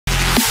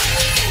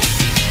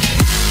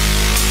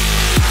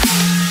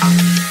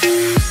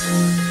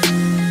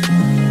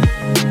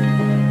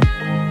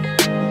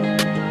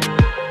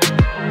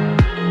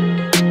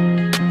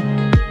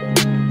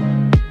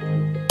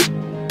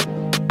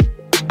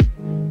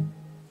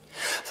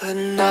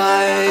The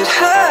night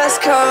has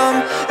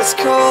come, it's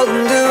cold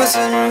and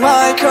losing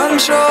my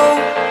control.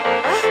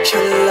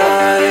 Your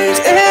light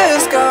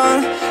is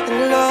gone,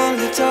 and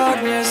lonely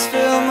darkness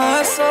fill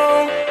my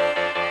soul.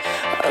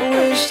 I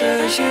wish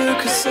that you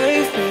could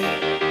save me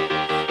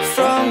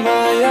from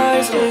my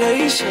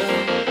isolation.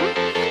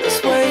 It's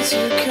way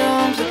too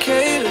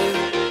complicated.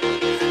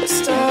 Let's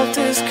stop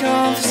this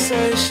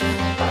conversation.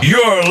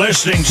 You're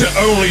listening to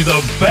only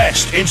the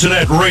best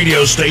internet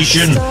radio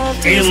station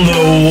in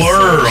the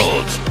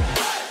world.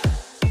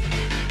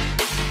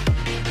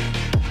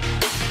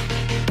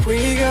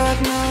 We got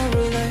no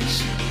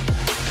relation.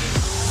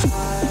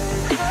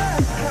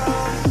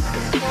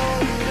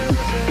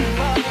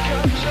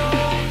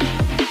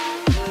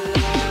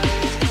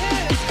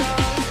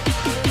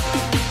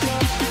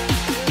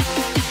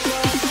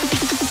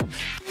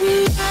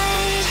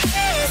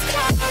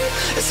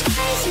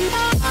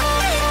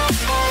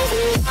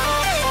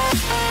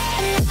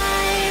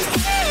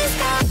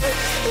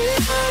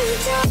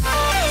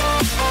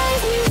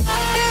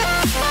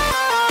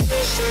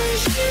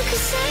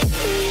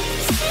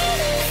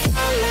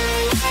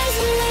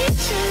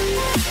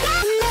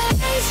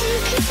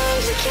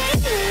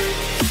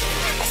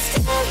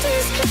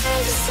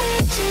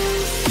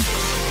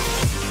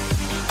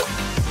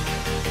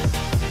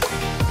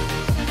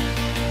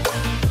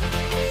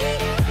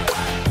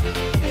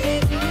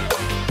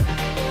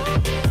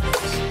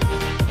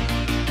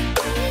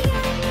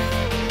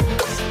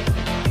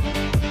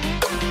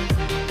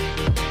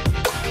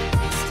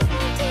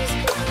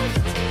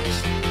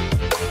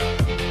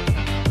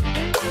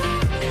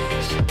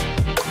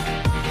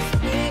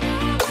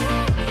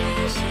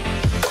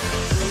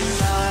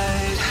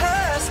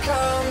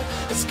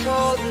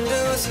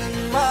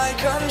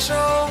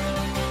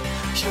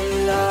 Your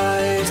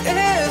light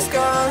is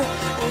gone,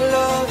 and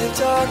lonely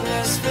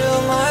darkness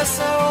fill my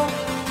soul.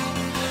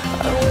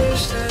 I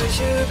wish that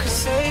you could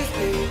save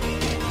me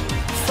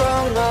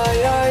from my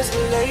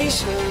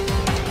isolation.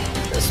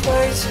 It's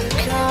way too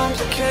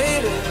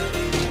complicated.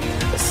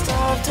 Let's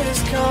stop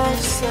this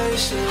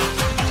conversation.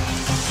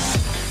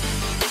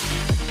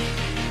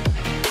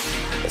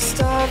 Let's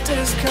stop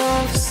this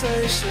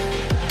conversation.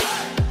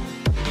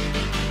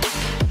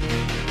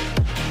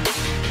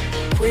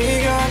 We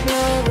got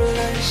no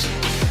relation.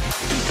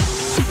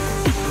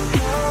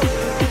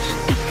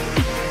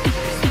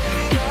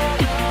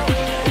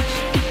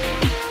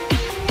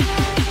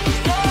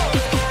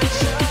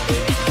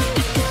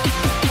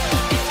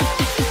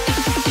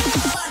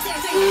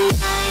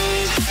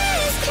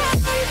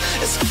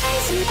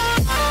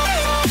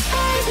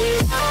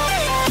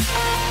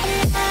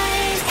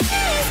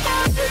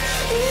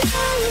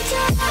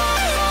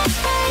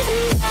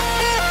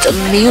 The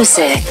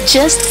music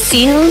just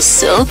feels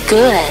so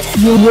good.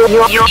 You're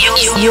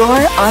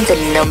on the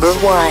number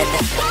one.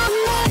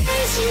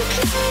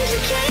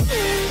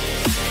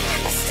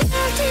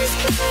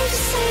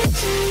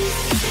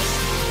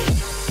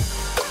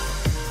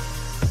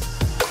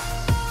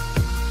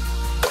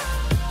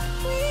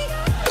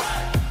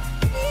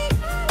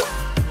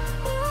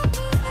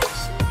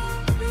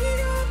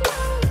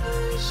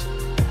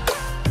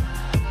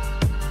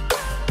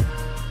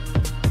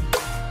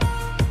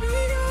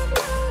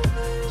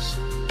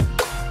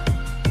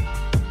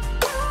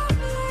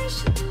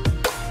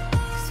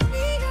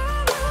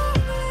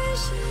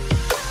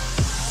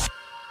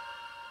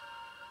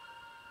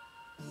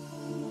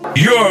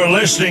 You're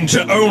listening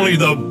to only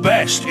the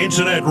best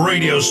internet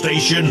radio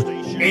station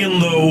in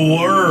the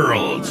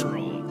world.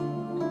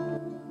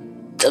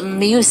 The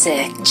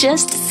music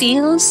just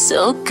feels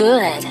so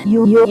good.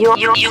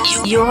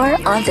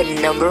 You're on the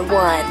number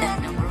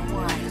one.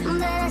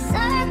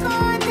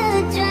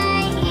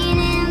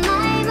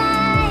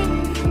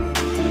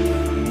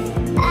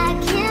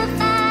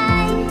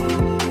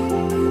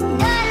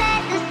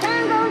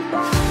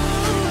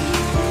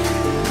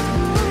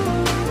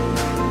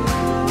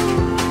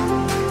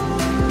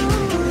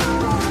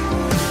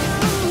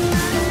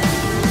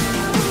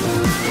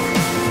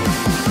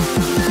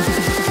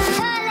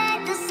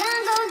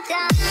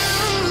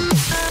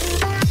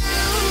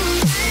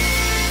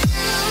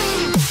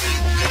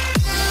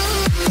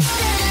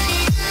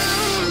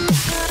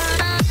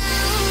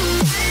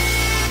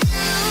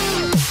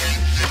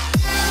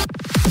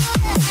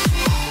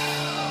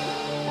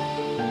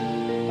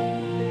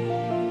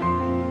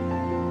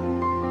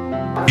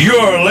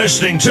 You're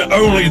listening to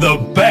only the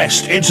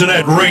best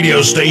internet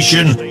radio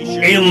station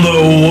in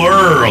the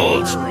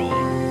world.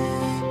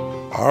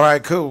 All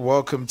right, cool.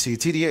 Welcome to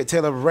TDA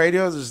Taylor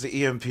Radio. This is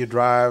the EMP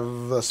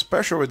Drive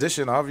special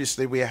edition.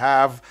 Obviously, we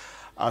have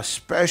a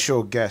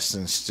special guest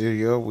in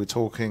studio. We're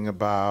talking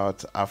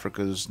about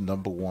Africa's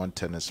 #1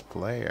 tennis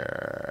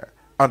player,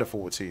 under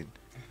 14,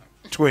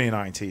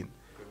 2019.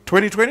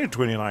 2020 or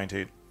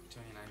 2019?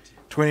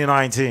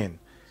 2019.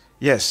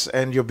 Yes,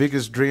 and your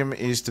biggest dream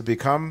is to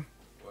become?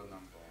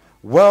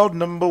 World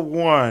number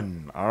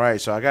one. All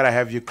right, so I got to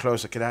have you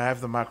closer. Can I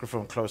have the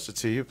microphone closer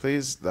to you,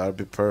 please? That would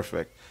be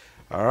perfect.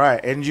 All right,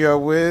 and you're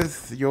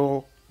with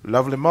your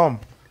lovely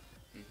mom.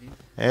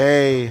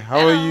 Hey, how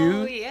are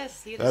Hello, you?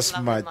 yes, you That's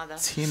lovely mother.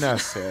 Martina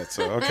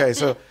Seetso. Okay,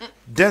 so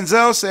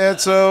Denzel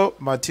Seetso,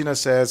 Martina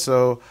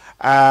Seetso,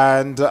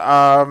 and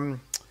I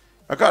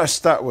gotta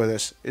start with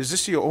this. Is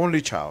this your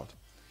only child?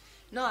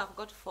 No, I've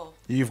got four.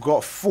 You've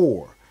got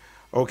four.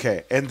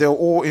 Okay, and they're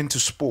all into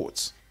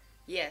sports.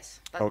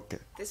 Yes, but Okay.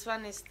 this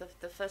one is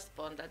the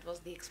firstborn. That was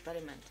the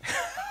experiment.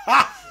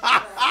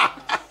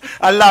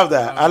 I love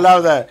that. I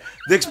love that.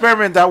 The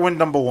experiment that went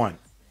number one.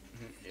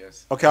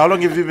 Yes. Okay, how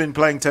long have you been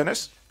playing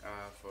tennis?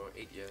 For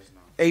 8 years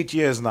now. 8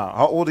 years now.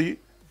 How old are you?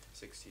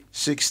 16.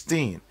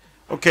 16.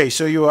 Okay,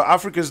 so you were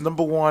Africa's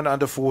number one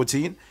under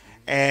 14.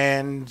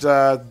 And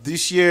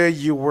this year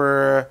you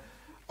were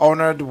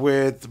honored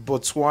with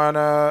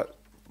Botswana,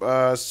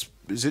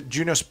 is it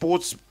junior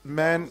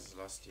sportsman? This was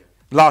last year.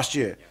 Last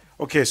year.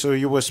 Okay, so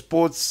you were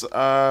sports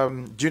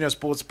junior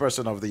sports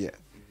person of the year.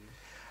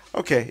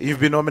 Okay, you've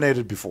been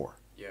nominated before.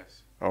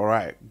 Yes. All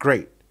right,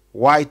 great.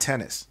 Why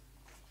tennis?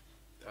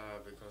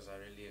 Because I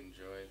really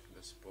enjoy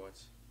the sport.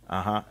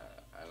 Uh-huh.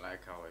 I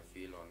like how I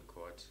feel on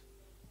court.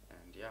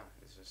 And yeah,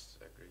 it's just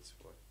a great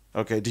sport.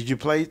 Okay, did you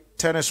play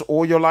tennis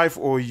all your life,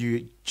 or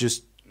you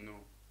just No,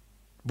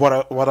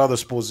 what other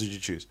sports did you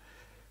choose?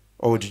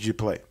 Or did you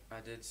play?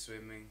 I did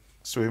swimming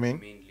Swimming?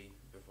 mainly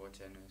before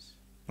tennis.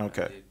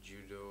 Okay. I did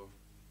judo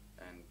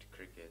and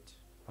cricket.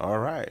 All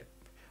right.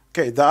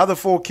 Okay, the other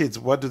four kids,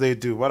 what do they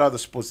do? What other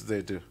sports do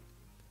they do?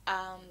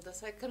 The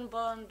second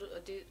born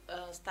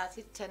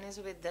started tennis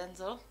with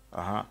Denzel,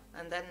 Uh-huh.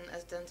 and then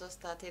as Denzel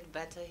started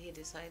better, he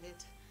decided,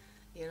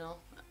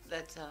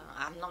 that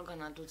I'm not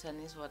gonna do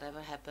tennis, whatever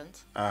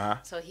happens. Uh-huh.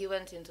 So he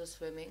went into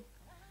swimming.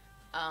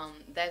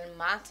 Then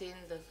Martin,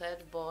 the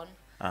third born,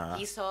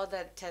 he saw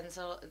that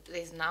Denzel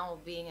is now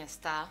being a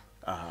star.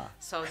 Uh-huh.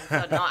 So he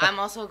thought, no, I'm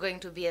also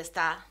going to be a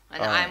star,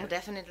 and Alright. I'm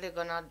definitely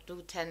gonna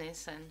do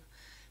tennis and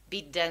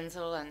beat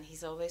Denzel. And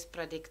he's always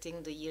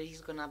predicting the year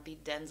he's gonna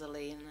beat Denzel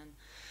in,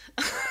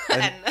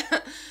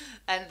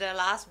 and the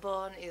last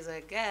born is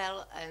a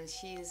girl, and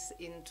she's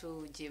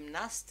into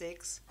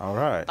gymnastics, All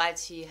right. but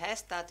she has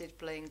started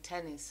playing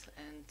tennis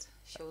and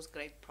shows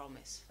great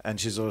promise. And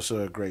she's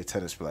also a great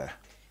tennis player,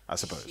 I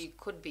suppose. She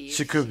could be.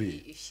 She could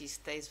be. if she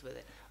stays with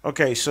it.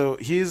 Okay, so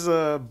he's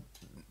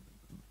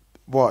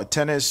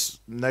tennis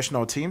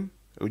national team?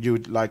 Would you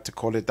like to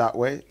call it that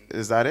way?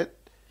 Is that it?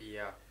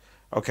 Yeah.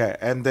 Okay,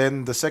 and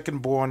then the second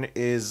born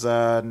is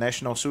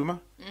national swimmer?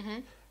 Mm-hmm.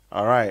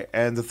 All right,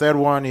 and the third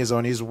one is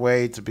on his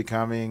way to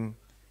becoming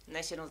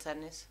National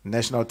tennis.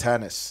 national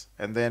tennis,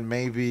 and then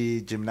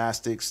maybe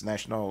gymnastics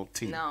national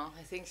team. No,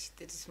 I think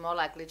it's more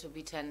likely to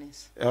be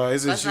tennis.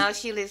 Is it? Because now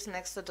she lives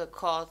next to the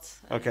court.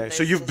 and Okay, so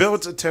there's you've just-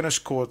 built a tennis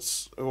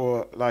courts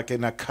or like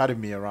an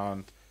academy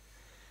around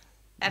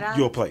around,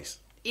 your place.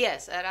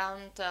 Yes,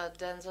 around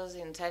Denzel's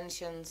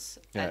intentions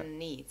Yeah. and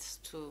needs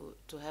to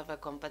have a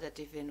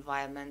competitive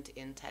environment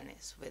in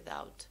tennis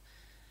without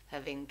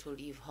having to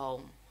leave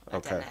home at an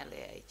Okay.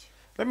 early age.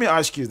 Let me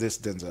ask you this,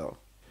 Denzel.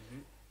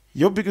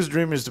 Your biggest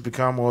dream is to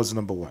become world's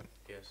number one.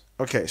 Yes.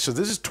 Okay, so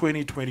this is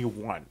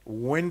 2021.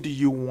 When do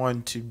you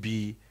want to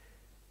be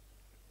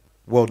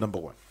world number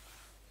one?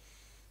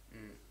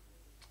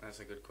 That's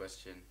a good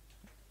question.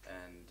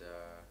 And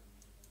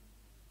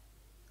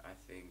I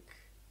think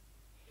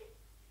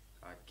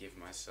I'd give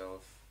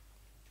myself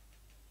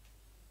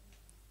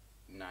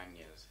 9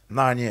 years.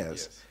 9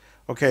 years. Yes.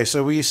 Okay,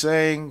 so we're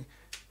saying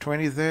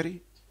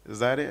 2030? Is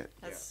that it?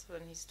 That's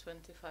when he's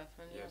 25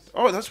 and Yes.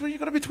 Oh, that's when you're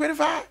going to be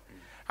 25?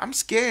 I'm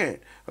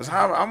scared. Because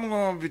I'm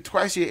going to be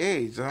twice your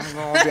age. I'm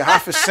going to be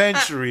half a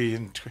century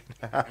in 20.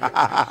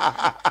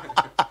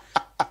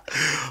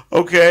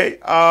 Okay.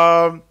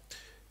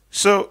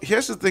 So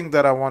here's the thing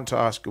that I want to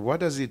ask you. What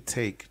does it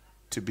take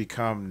to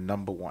become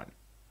number one?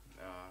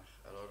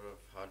 A lot of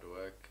hard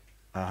work,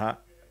 Uh-huh.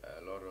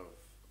 a lot of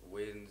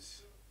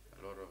wins,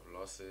 a lot of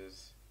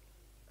losses,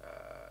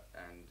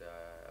 and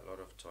a lot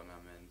of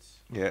tournaments.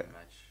 Yeah.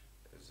 Match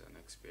is an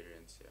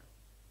experience, yeah.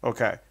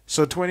 Okay.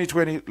 So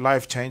 2020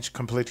 life changed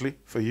completely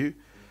for you.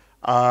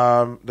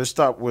 Let's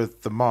start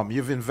with the mom.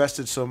 You've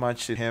invested so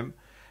much in him,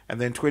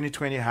 and then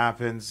 2020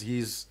 happens.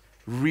 He's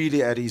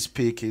really at his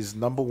peak. He's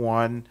number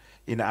one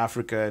in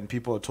Africa, and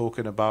people are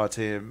talking about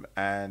him,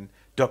 and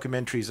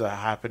documentaries are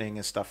happening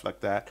and stuff like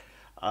that.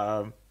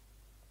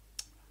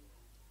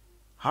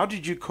 How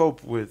did you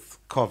cope with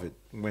COVID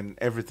when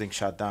everything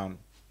shut down?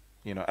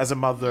 You know, as a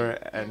mother,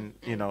 and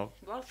you know.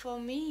 Well, for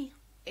me,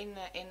 in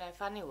a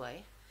funny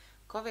way,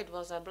 COVID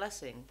was a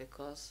blessing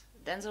because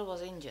Denzel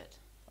was injured.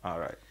 All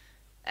right.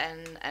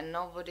 And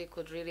nobody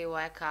could really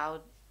work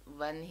out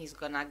when he's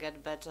gonna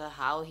get better,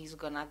 how he's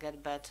gonna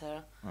get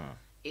better.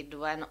 It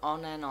went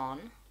on and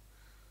on.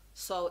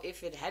 So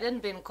if it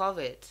hadn't been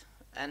COVID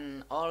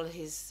and all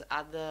his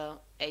other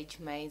age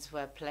mates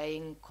were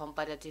playing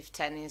competitive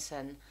tennis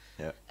and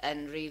Yeah.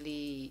 and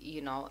really,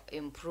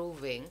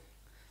 improving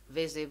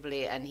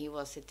visibly, and he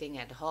was sitting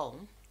at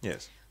home,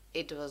 Yes.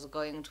 it was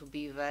going to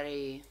be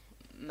very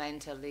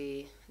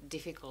mentally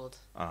difficult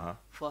Uh-huh.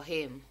 for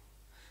him.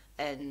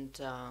 And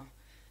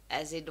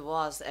as it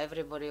was,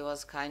 everybody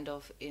was kind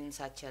of in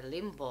such a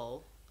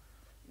limbo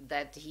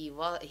that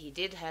he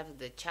did have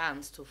the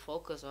chance to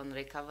focus on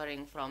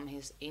recovering from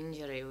his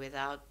injury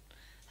without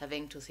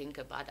having to think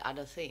about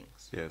other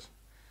things. Yes.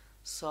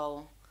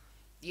 So,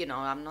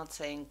 I'm not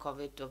saying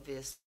COVID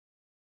obviously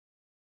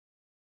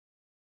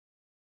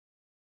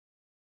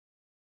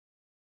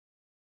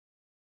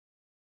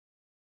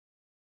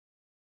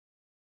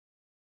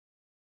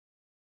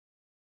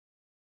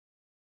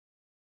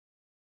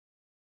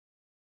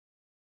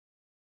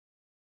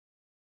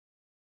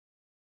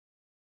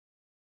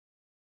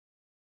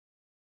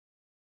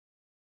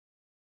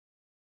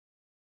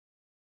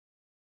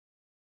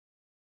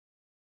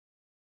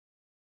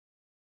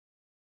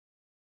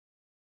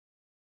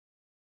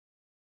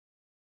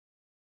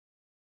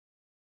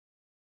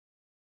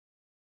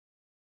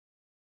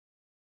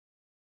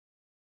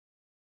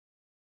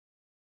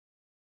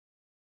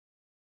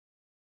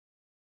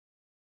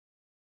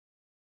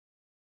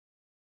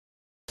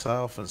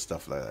Self and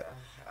stuff like that.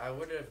 I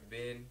would have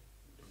been,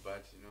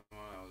 but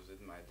I was with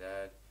my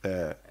dad,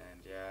 Yeah.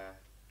 and yeah,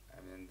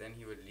 I mean, then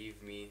he would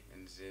leave me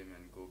in Zim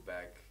and go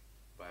back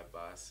by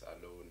bus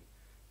alone,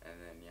 and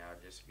then yeah,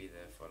 I'd just be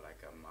there for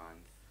like a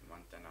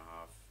month and a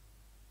half,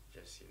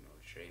 just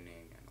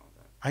training and all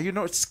that. Are you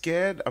not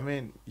scared? I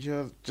mean,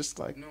 you're just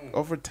like No.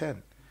 over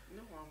 10.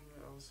 No,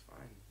 I was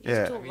fine.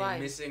 Yeah. too I mean,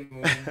 wide. missing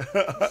home,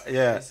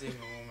 Yeah. missing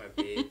home a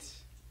bit.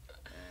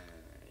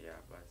 Yeah,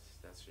 but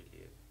that's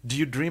really it. Do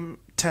you dream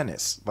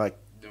tennis? Like,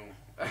 No.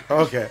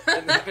 okay.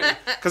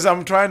 Because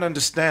I'm trying to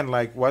understand,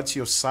 like, what's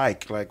your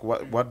psyche? Like,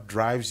 what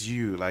drives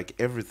you? Like,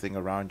 everything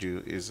around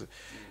you is...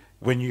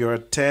 When you're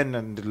 10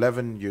 and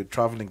 11, you're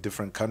traveling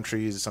different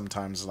countries,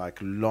 sometimes like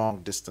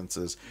long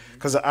distances.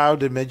 Because I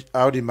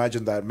would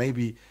imagine that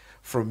maybe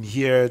from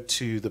here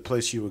to the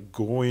place you were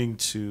going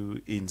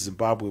to in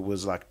Zimbabwe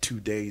was like 2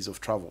 days of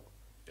travel.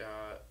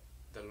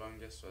 The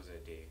longest was a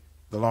day.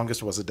 The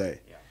longest was a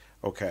day. Yeah.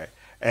 Okay.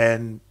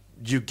 And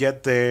you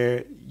get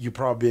there, you're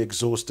probably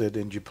exhausted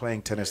and you're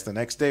playing tennis the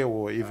next day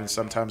or even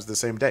sometimes the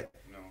same day.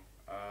 No.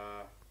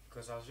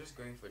 Because I was just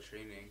going for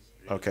training.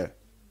 Really. Okay.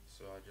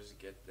 So I just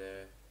get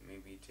there,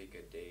 maybe take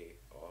a day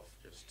off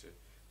just to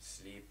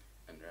sleep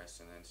and rest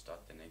and then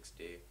start the next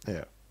day.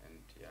 Yeah. And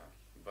yeah.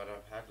 But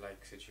I've had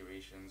like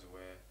situations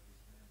where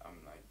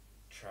I'm like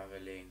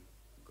traveling,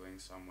 going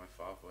somewhere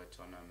far for a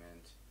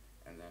tournament,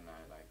 and then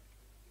I like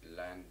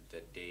land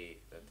the day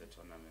that the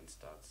tournament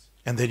starts.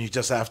 And then you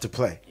just have to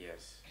play.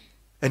 Yes.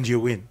 And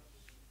you win.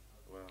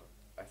 Well,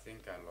 I think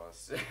I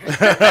lost.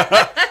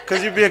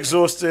 Because you'd be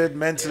exhausted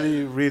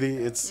mentally. Really,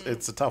 it's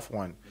a tough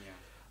one.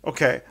 Yeah.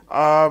 Okay.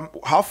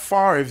 How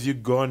far have you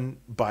gone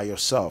by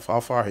yourself?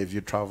 How far have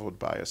you traveled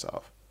by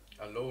yourself?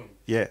 Alone.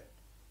 Yeah.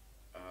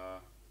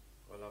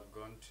 Well, I've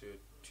gone to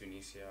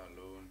Tunisia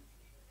alone.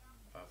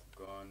 I've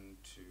gone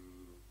to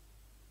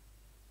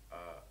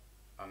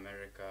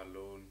America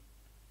alone.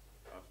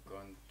 I've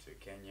gone to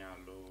Kenya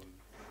alone.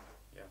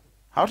 Yeah.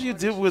 How do you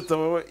deal with the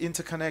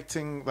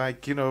interconnecting,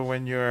 like,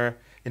 when you're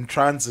in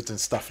transit and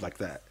stuff like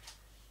that?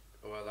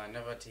 Well, I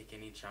never take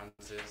any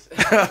chances.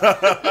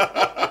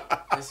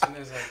 As soon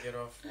as I get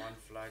off one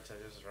flight,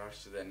 I just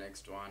rush to the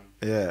next one.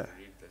 Yeah.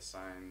 Read the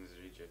signs,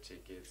 read your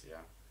tickets,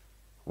 yeah.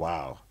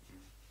 Wow.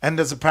 And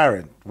as a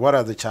parent, what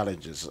are the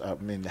challenges? I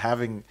mean,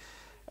 having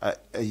a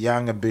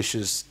young,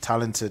 ambitious,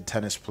 talented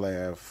tennis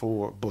player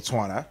for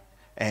Botswana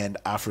and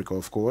Africa,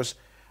 of course,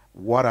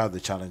 what are the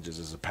challenges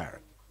as a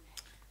parent?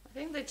 I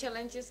think the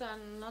challenges are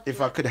not.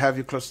 If I could have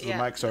you close to the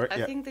mic, sorry.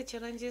 I think the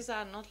challenges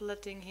are not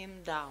letting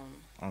him down.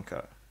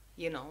 Okay.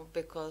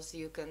 Because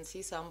you can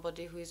see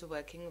somebody who is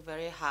working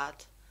very hard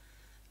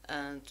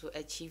to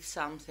achieve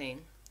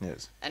something.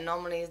 Yes. And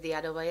normally it's the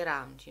other way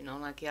around,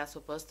 like you're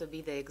supposed to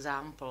be the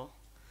example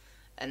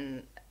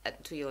and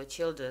to your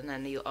children,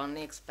 and you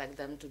only expect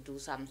them to do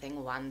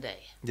something one day.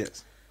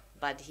 Yes.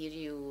 But here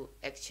you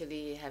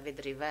actually have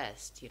it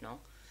reversed,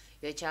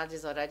 Your child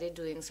is already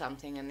doing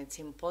something and it's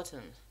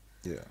important.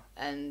 Yeah.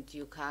 And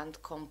you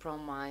can't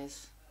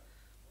compromise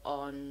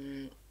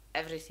on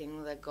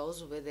everything that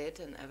goes with it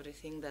and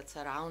everything that's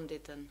around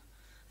it. And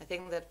I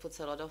think that puts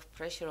a lot of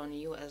pressure on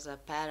you as a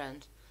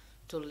parent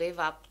to live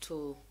up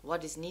to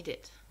what is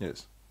needed.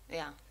 Yes.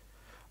 Yeah.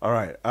 All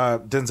right.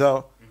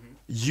 Denzel,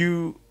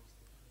 you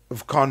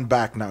have gone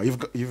back now.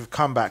 You've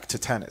come back to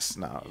tennis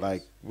now,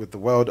 like with the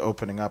world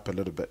opening up a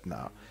little bit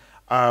now.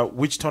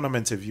 Which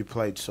tournaments have you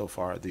played so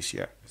far this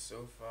year?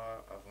 So far,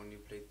 I've only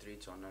played 3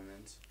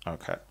 tournaments.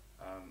 Okay.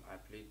 I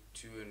played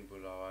 2 in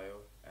Bulawayo,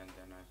 and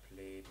then I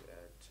played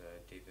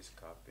at Davis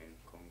Cup in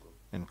Congo.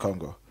 In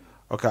Congo.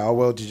 Okay. How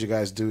well did you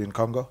guys do in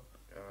Congo?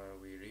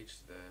 We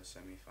reached the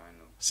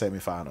semi-final.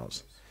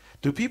 Semi-finals.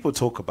 Do people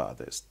talk about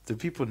this? Do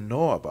people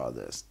know about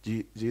this?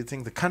 Do you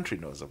think the country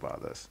knows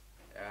about this?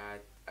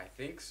 I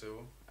think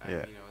so. I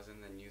Yeah. mean, I was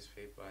in the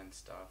newspaper and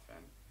stuff,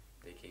 and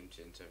they came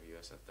to interview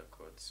us at the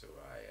court, so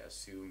I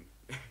assume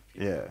people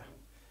Yeah.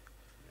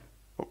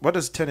 know. What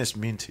does tennis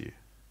mean to you?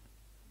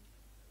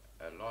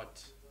 A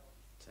lot.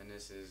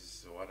 Tennis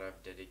is what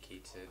I've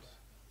dedicated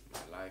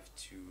my life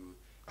to.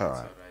 It's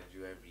Alright. what I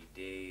do every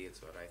day.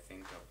 It's what I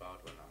think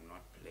about when I'm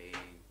not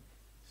playing.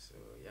 So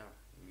yeah,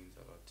 it means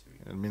a lot to me.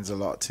 It means a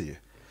lot to you.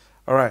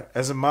 All right.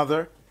 As a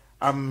mother,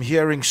 I'm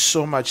hearing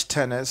so much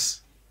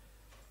tennis,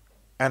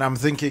 and I'm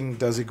thinking,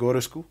 does he go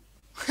to school?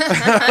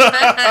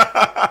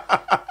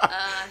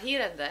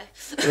 Here and there.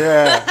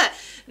 Yeah.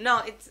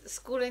 No,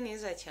 schooling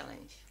is a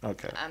challenge.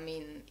 Okay. I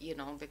mean,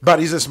 because But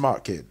he's a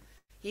smart kid.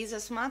 he's a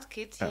smart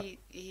kid. Yeah.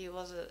 He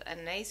was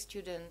an A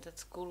student at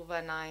school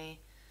when I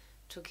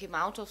took him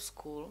out of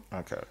school.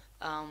 Okay.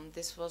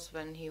 This was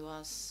when he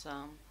was,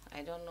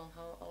 I don't know,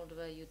 how old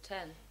were you,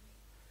 10?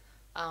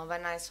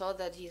 When I saw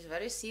that he's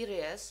very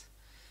serious,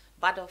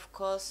 but of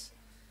course,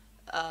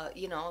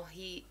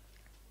 he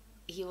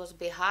was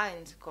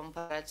behind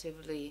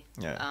comparatively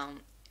Yeah.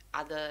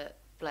 other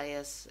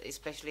players,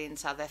 especially in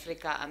South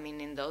Africa. I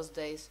mean, in those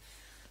days,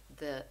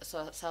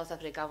 South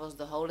Africa was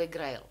the holy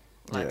grail.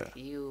 Like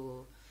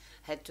you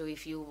had to,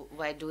 if you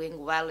were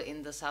doing well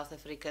in the South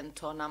African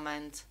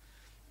tournament,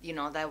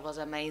 that was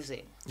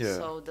amazing. Yeah.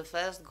 So the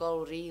first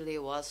goal really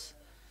was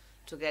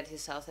to get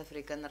his South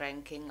African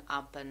ranking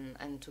up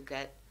and to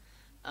get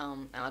a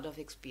lot of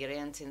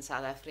experience in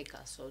South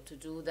Africa. So to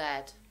do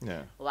that,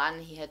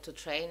 one, he had to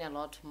train a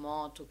lot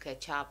more to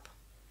catch up.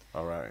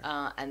 All right.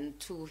 And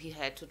two, he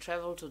had to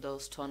travel to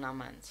those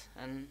tournaments.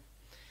 And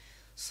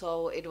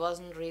so it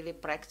wasn't really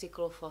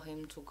practical for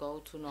him to go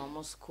to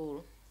normal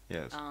school.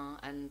 Yes.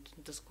 And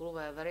the school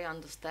were very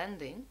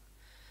understanding.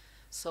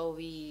 So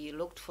we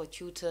looked for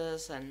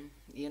tutors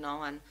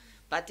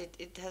but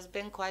it has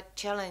been quite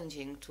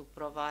challenging to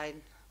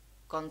provide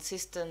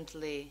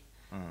consistently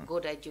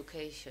good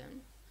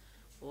education.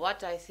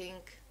 What I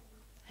think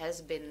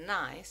has been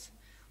nice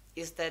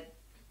is that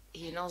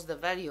he knows the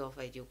value of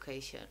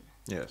education.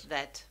 Yes.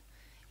 That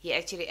he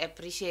actually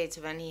appreciates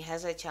when he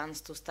has a chance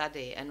to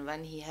study and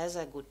when he has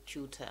a good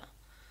tutor.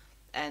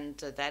 And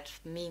that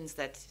means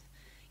that,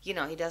 he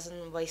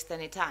doesn't waste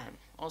any time.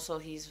 Also,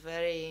 he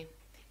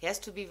has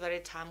to be very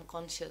time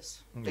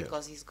conscious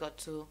because he's got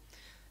to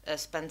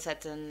spend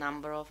certain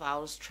number of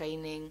hours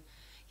training.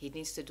 He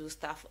needs to do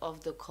stuff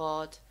off the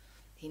court.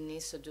 He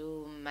needs to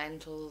do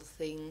mental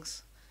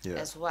things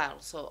as well.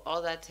 So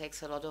all that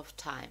takes a lot of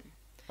time.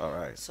 All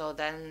right. So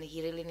then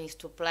he really needs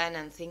to plan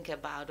and think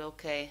about,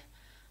 okay,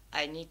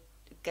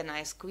 can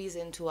I squeeze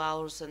in 2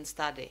 hours and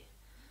study?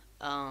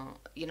 So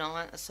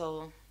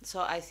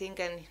I think,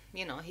 and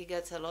he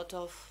gets a lot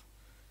of,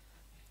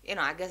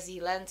 I guess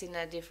he learns in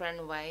a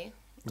different way.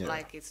 Yeah.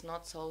 Like it's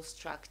not so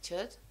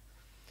structured,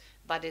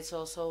 but it's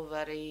also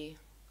very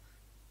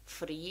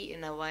free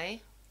in a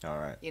way. All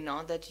right.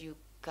 That you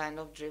kind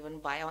of driven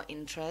by your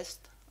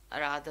interest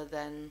rather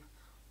than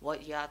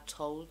what you are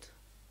told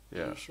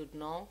you should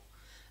know.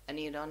 And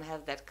you don't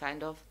have that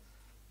kind of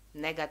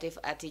negative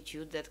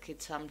attitude that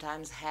kids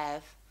sometimes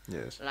have.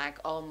 Yes. Like,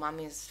 oh, mom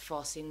is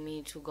forcing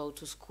me to go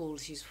to school.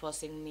 She's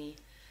forcing me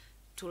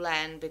to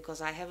learn because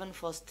I haven't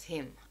forced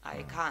him.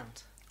 I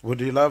can't. Would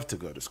you love to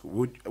go to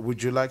school?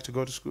 Would you like to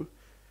go to school?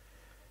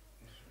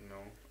 No.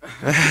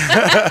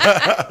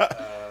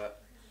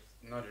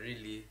 Not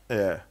really.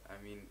 Yeah.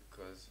 I mean,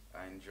 because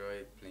I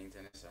enjoy playing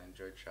tennis, I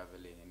enjoy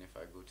traveling, and if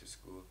I go to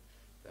school,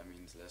 that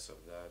means less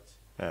of that.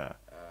 Yeah.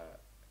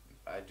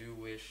 I do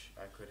wish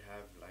I could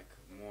have like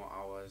more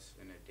hours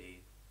in a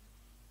day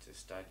to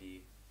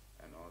study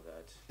and all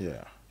that.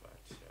 Yeah.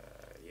 But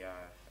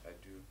I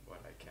do what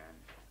I can.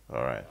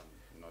 All right.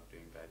 I'm not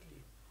doing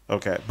badly.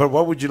 Okay, but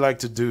what would you like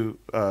to do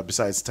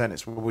besides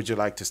tennis? What would you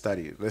like to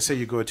study? Let's say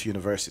you go to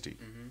university.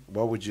 Mm-hmm.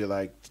 What would you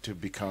like to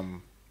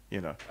become? I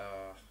don't know,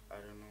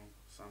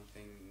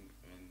 something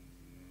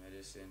in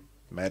medicine.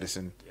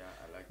 Medicine. Yeah,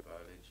 I like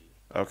biology.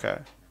 Okay,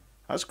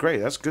 that's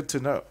great. That's good to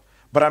know.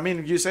 But I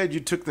mean, you said you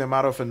took them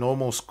out of a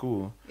normal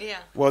school. Yeah.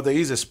 Well, there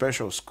is a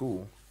special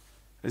school.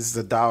 This is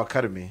the Dow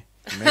Academy.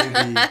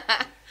 Maybe,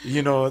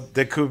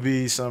 there could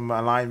be some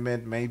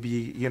alignment.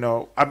 Maybe,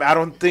 I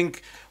don't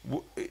think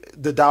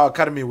the Dow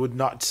Academy would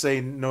not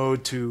say no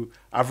to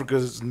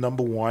Africa's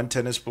 #1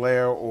 tennis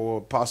player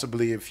or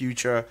possibly a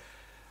future,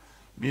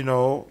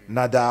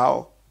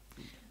 Nadal.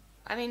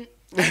 I mean,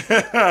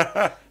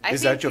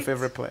 Is that your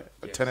favorite player?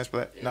 Yes. Tennis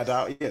player? Yes.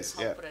 Nadal? Yes,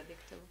 how yeah. predictable.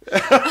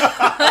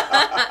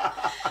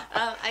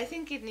 I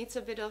think it needs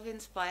a bit of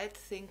inspired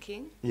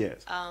thinking.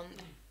 Yes.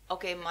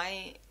 Okay,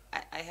 I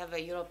have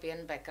a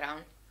European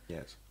background.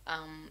 Yes.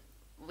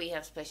 We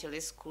have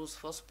specialist schools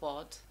for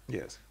sport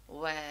Yes.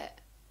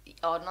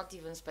 or not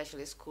even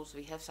specialist schools,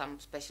 we have some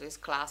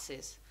specialist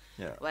classes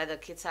where the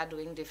kids are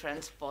doing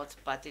different sports,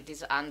 but it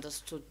is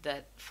understood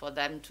that for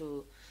them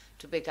to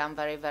become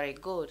very, very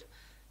good,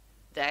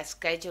 their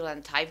schedule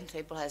and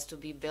timetable has to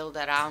be built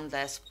around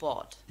their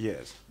sport.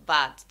 Yes.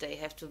 But they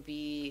have to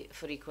be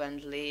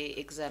frequently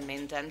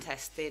examined and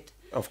tested.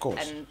 Of course.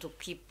 And to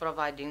keep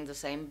providing the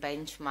same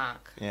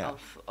benchmark Yeah.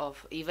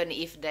 of even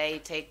if they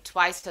take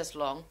twice as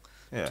long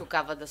Yeah. to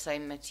cover the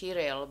same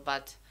material,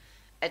 but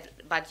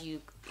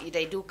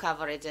they do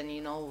cover it and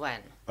you know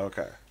when.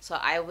 Okay. So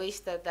I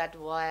wish that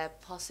were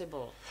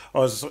possible.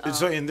 Oh,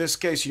 so in this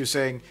case, you're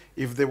saying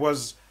if there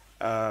was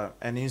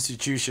an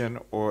institution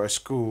or a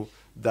school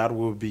that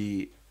will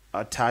be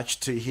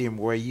attached to him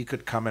where you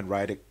could come and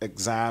write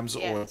exams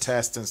or Yes.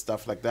 tests and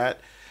stuff like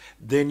that,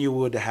 then you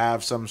would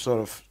have some sort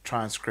of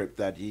transcript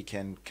that you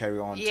can carry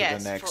on to the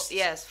next.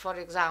 Yes, for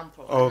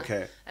example.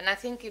 Okay. And I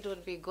think it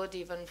would be good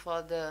even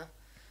for the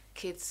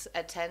kids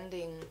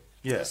attending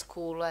Yeah. the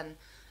school and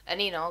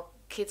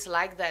kids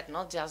like that,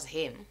 not just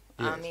him.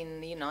 I Yes.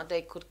 mean,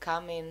 they could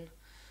come in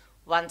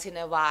once in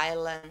a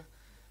while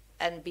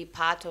and be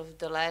part of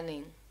the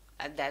learning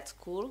at that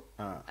school.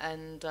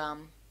 And,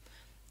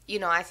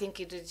 I think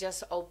it would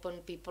just open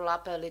people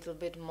up a little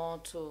bit more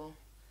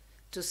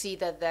to see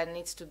that there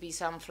needs to be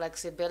some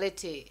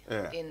flexibility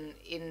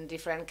in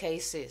different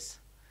cases.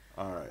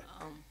 All right.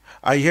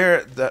 I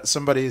hear that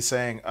somebody is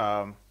saying,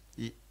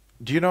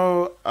 do you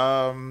know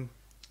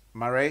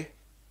Murray?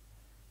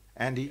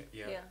 Andy?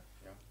 Yeah.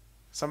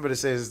 Somebody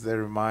says they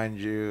remind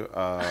you,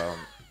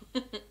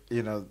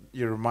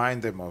 you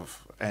remind them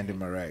of Andy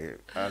Murray.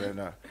 I don't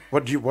know.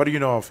 What do you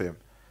know of him?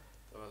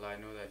 Well, I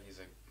know that he's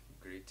a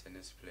great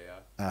tennis player.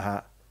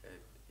 Uh-huh.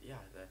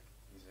 That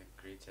he's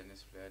a great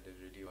tennis player, did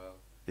really well.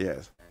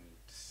 Yes. And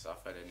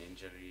suffered an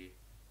injury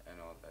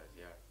and all that,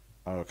 yeah.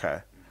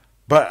 Okay.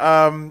 But,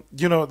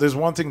 there's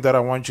one thing that I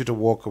want you to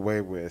walk away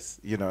with.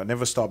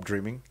 Never stop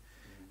dreaming.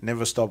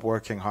 Never stop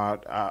working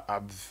hard.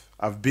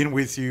 I've been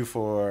with you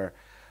for...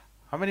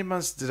 How many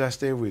months did I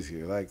stay with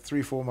you? Like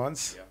 3-4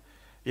 months? Yeah.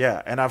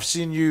 Yeah, and I've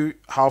seen you,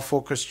 how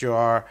focused you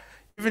are.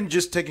 Even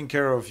just taking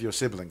care of your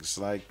siblings.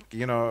 Like,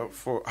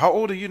 for... How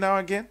old are you now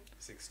again?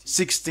 16.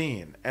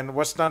 16. And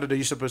what standard are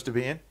you supposed to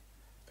be in?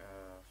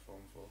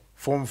 Form 4.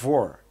 Form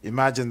 4.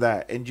 Imagine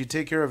that. And you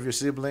take care of your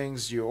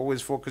siblings. You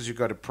always focus. You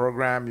got a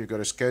program. You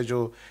got a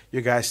schedule. You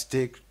guys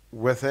stick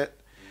with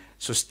it.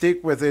 So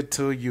stick with it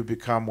till you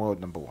become world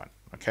number 1.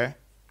 Okay?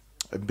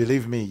 And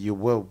believe me, you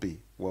will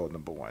be world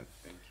number 1.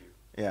 Thank you.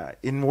 Yeah.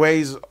 In more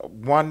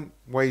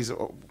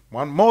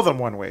than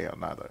one way or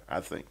another,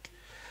 I think.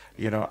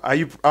 Are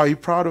you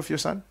proud of your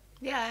son?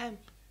 Yeah, I am.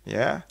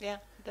 Yeah? Yeah,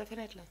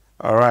 definitely.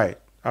 All right.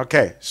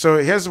 Okay. So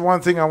here's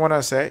one thing I want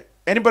to say.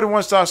 Anybody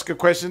wants to ask a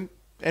question?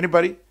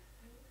 Anybody?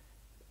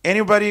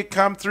 Anybody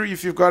come through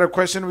if you've got a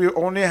question? We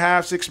only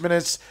have 6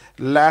 minutes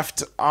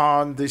left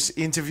on this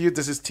interview.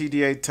 This is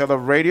TDA Tele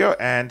Radio,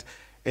 and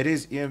it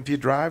is EMP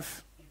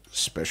Drive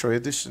Special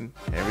Edition.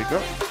 Here we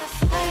go.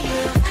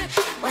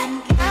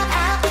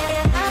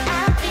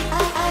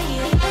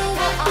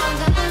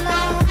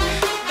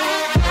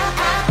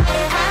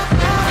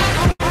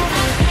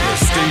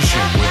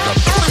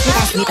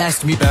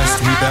 Best music.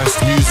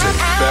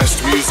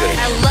 Best music.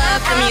 I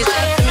love the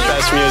music.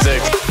 Best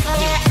music.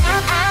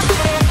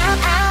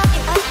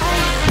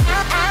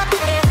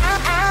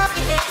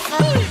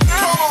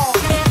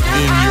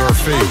 In your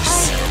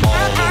face,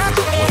 all over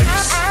the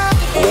place.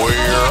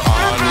 We're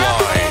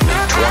online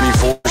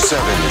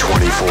 24/7.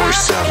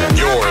 24/7.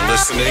 You're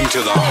listening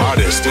to the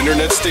hottest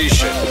internet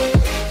station.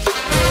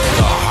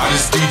 The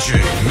hottest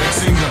DJ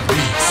mixing the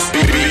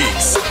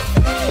beats.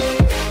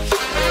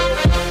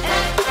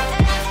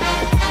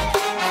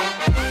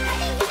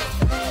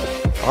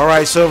 All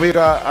right, so we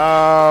got,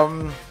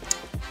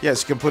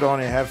 yes, you can put on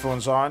your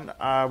headphones on.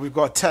 We've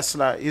got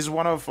Tesla. He's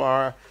one of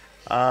our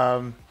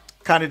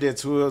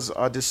candidates who is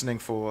auditioning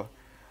for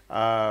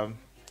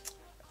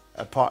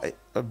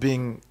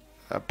being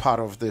a part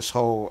of this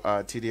whole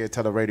TDA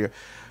Tele Radio.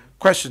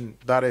 Question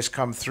that has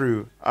come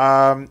through.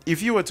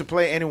 If you were to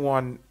play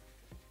anyone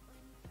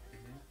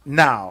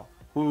now,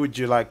 who would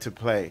you like to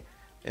play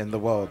in the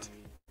world?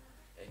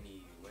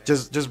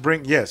 Just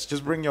bring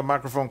your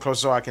microphone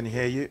close so I can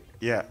hear you.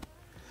 Yeah.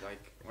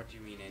 What do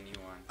you mean,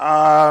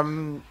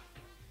 anyone?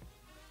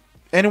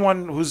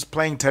 Anyone who's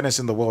playing tennis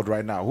in the world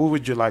right now, who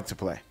would you like to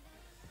play?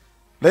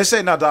 Let's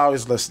say Nadal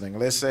is listening.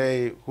 Let's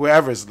say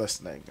whoever is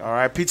listening. All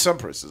right, Pete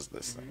Sampras is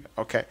listening.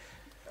 Okay,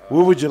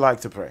 who would you like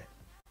to play?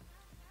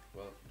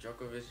 Well,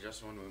 Djokovic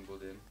just won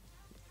Wimbledon,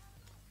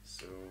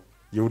 so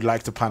you would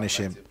like to punish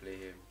him. To play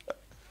him.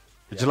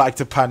 Would you like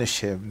to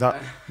punish him?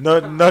 Not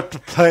to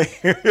play.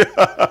 I'm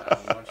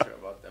not sure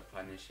about the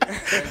punishing.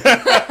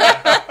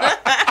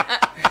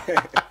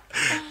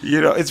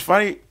 It's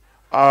funny.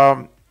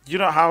 You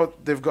know how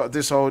they've got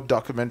this whole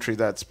documentary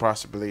that's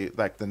possibly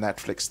like the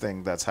Netflix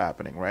thing that's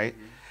happening, right?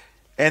 Mm-hmm.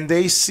 And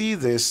they see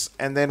this,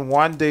 and then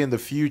one day in the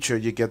future,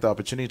 you get the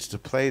opportunity to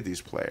play these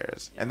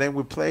players. Yeah. And then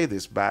we play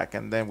this back,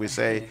 and then we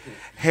say,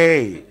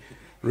 hey,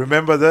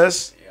 remember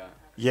this? Yeah.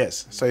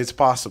 Yes, so it's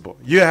possible.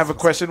 You have a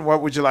question?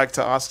 What would you like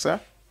to ask, sir?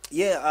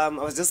 Yeah, I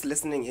was just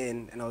listening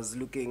in, and I was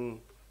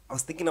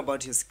thinking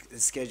about his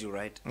schedule,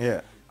 right?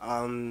 Yeah.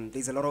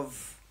 There's a lot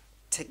of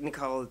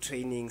technical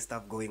training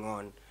stuff going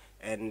on,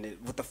 and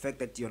with the fact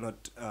that you're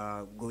not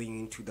going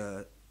into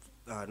the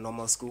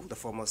normal school, the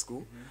formal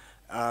school,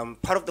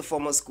 part of the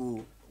formal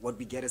school, what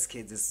we get as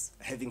kids is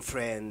having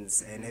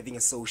friends and having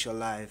a social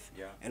life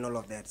and all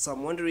of that. So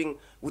I'm wondering,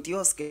 with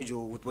your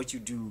schedule, with what you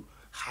do,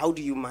 how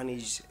do you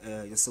manage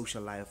your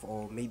social life,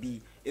 or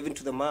maybe even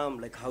to the mom,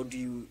 like how do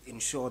you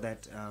ensure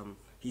that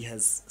he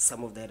has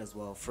some of that as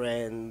well,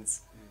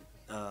 friends,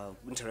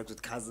 interact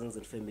with cousins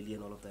and family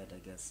and all of that, I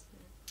guess.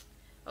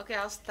 Okay,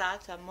 I'll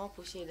start. I'm more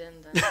pushy than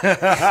that.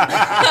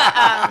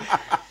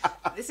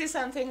 This is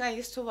something I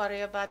used to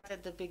worry about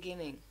at the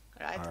beginning.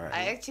 right? All right.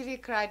 I actually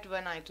cried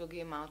when I took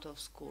him out of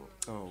school.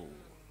 Oh.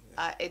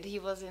 He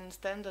was in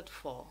standard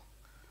 4.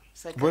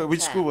 Second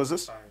Which term. school was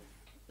this?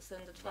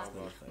 Standard 5.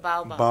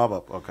 Baobab.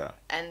 Baobab. Okay.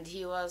 And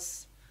he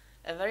was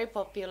a very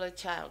popular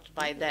child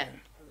by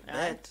then,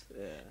 right?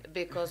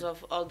 Because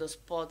of all the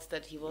sports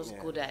that he was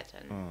good at.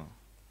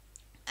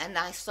 And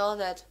I saw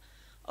that,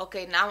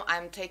 okay, now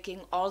I'm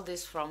taking all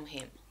this from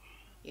him.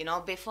 You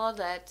know, before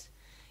that,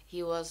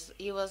 he was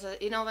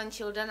when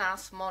children are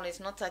small, it's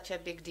not such a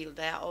big deal.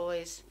 They are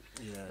always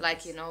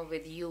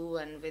with you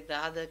and with the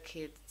other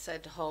kids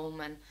at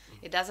home, and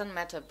it doesn't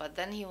matter. But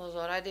then he was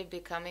already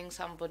becoming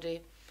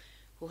somebody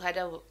who had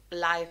a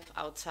life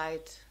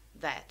outside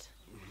that.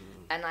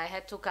 And I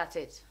had to cut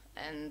it,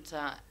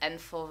 and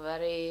for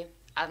very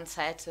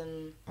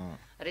uncertain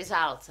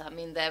results. I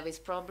mean, there is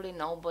probably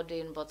nobody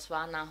in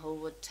Botswana who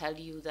would tell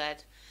you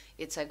that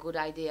it's a good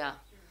idea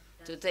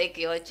to take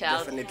your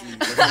child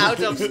out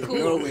of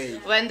school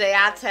when they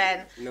are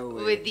 10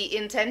 with the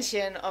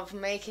intention of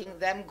making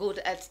them good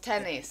at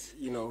tennis.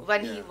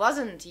 When he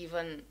wasn't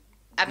even,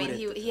 I mean,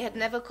 he had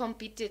never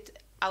competed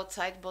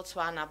outside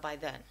Botswana by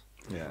then.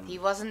 Yeah. He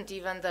wasn't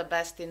even the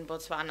best in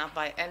Botswana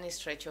by any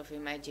stretch of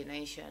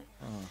imagination.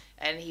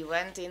 And he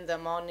went in the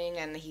morning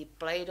and he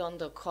played on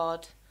the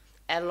court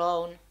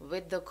alone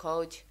with the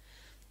coach.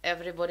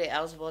 Everybody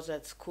else was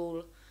at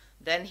school.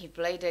 Then he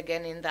played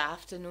again in the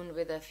afternoon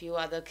with a few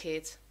other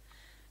kids.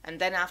 And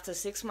then after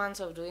 6 months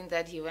of doing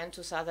that, he went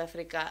to South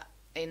Africa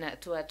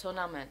to a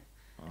tournament.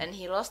 And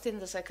he lost in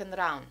the second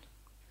round.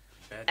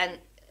 And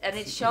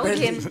it showed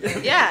him,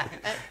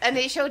 and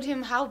it showed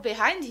him how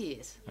behind he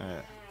is.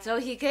 So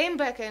he came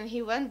back and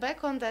he went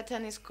back on that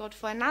tennis court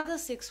for another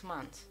 6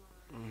 months.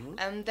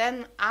 And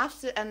then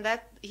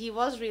that he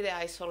was really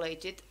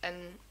isolated,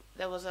 and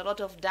there was a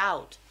lot of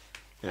doubt,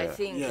 I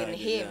think, in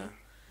him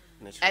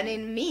and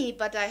in me,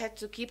 but I had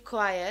to keep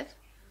quiet.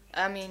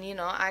 I mean,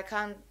 I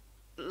can't,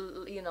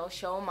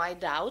 show my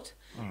doubt.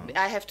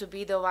 I have to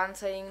be the one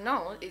saying,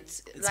 no,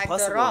 it's like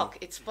possible. The rock.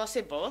 It's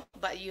possible,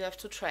 but you have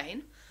to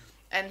train.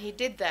 And he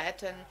did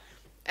that,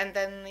 and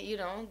then,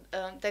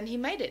 then he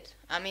made it.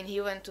 I mean, he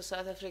went to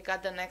South Africa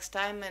the next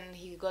time and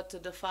he got to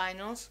the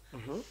finals.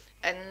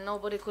 And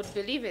nobody could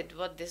believe it,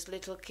 what this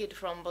little kid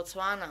from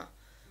Botswana,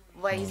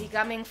 where is he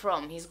coming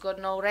from? He's got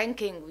no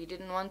ranking. We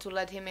didn't want to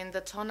let him in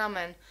the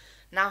tournament.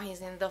 Now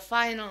he's in the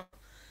final.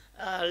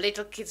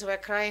 Little kids were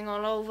crying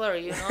all over,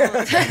 You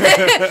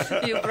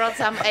brought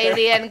some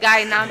alien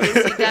guy, now he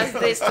does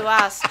this to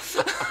us.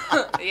 So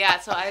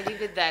I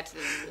leave it that.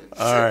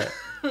 All right.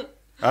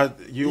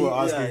 You were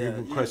asking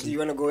a question. Do you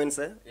want to go in,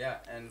 sir? Yeah,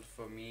 and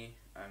for me,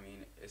 I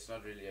mean, it's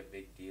not really a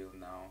big deal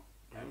now.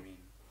 I mean,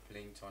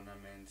 playing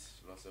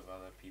tournaments, lots of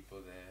other people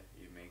there.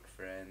 You make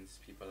friends,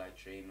 people I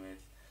train with.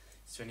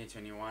 It's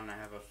 2021, I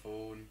have a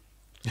phone.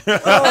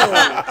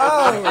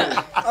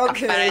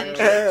 Okay.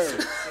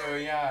 So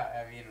yeah,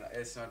 I mean,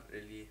 it's not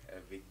really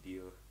a big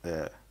deal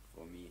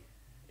for me.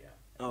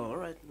 Oh, all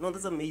right. No,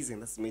 that's amazing.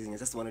 That's amazing. I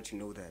just wanted to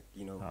know that,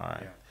 All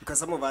right. Because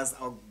some of us,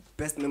 our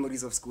best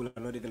memories of school are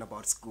not even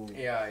about school.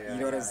 You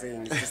know what I'm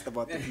saying? It's just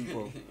about the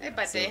people.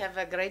 But they have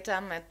a great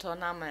time at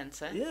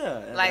tournaments.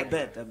 Yeah, like, I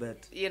bet.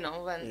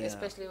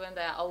 Especially when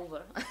they are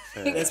over.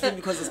 Especially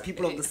because there's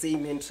people of the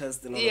same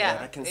interest and all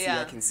that. I can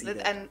see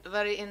that. And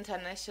very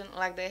international.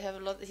 Like they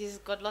have he's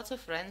got lots of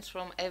friends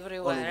from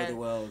everywhere. All over the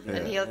world.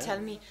 And he'll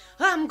tell me,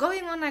 I'm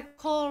going on a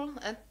call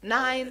at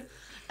 9.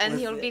 And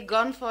he'll be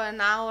gone for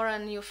an hour,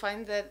 and you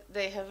find that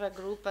they have a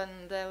group,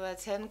 and there were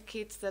 10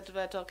 kids that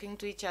were talking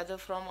to each other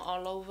from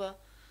all over,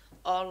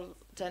 all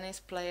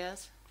tennis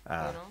players,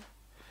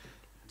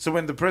 So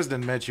when the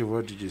president met you,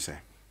 what did you say?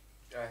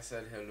 I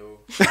said hello.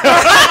 Because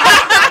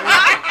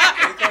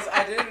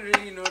I didn't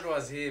really know it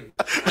was him.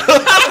 He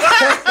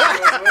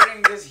was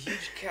wearing this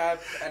huge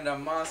cap and a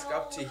mask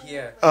up to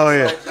here. Oh,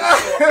 yeah. So I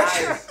just saw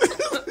eyes.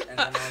 And then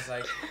I was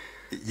like,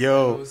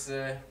 yo. hello,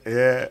 sir.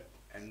 Yeah.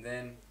 And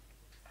then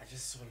I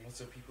just saw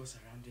lots of people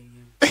surrounding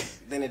him. And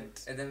then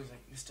it was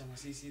like, Mr.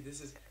 Masisi,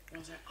 this is... And I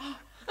was like,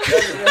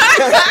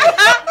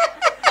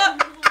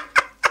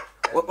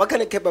 What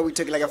kind of cap are we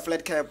taking? Like a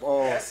flat cap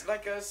or? Yes,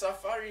 like a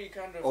safari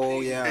kind of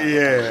thing. Yeah.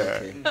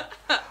 Okay.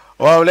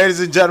 Well, ladies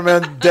and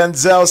gentlemen,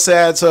 Denzel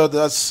said, so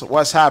that's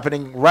what's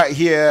happening right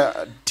here.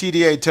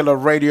 TDA Tiller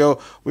Radio.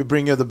 We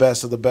bring you the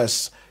best of the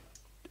best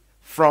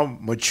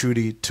from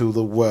Machudi to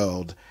the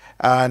world.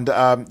 And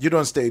you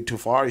don't stay too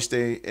far. You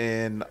stay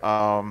in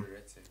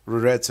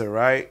Rureta,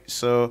 right?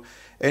 So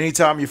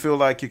anytime you feel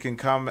like you can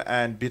come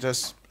and beat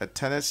us at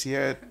tennis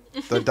here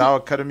at the Dow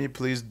Academy,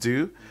 please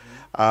do.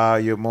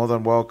 You're more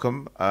than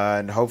welcome.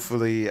 And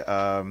hopefully,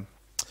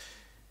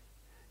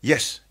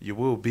 yes, you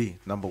will be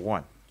number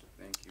one.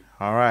 Thank you.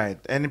 All right.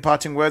 Any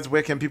parting words?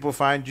 Where can people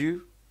find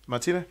you,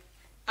 Martina?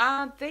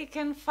 They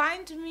can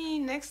find me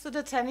next to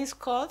the tennis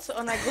courts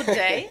on a good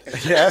day.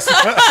 Yes.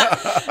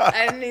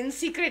 And in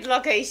secret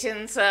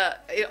locations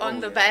on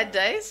the bad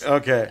days.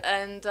 Okay.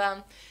 And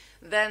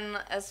then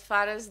as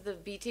far as the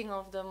beating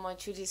of the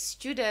Machudi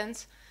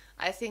students,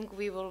 I think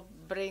we will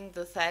bring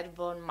the third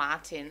born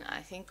Martin.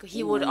 I think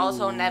he would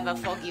also never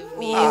forgive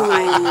me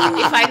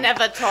if I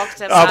never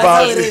talked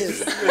about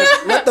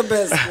it. Not the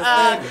best.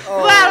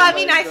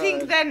 I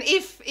think then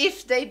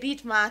if they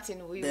beat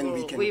Martin, we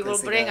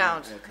will bring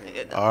out.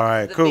 All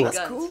right, cool. That's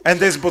cool. And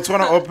there's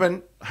Botswana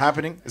Open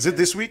happening. Is it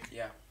this week?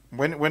 Yeah.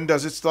 When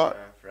does it start?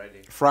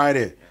 Friday.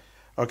 Friday.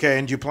 Yeah. Okay,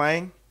 and you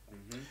playing?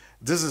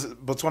 This is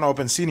Botswana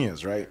Open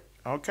Seniors, right?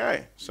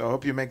 Okay. So I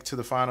hope you make it to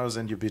the finals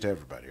and you beat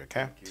everybody,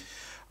 okay?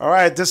 All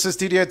right, this is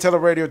TDA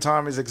Teleradio.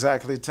 Time is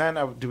exactly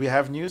 10. Do we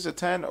have news at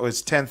 10? Or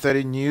it's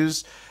 10:30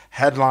 news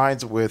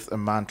headlines with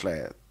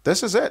Mantle.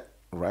 This is it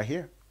right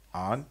here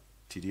on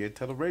TDA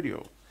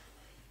Teleradio.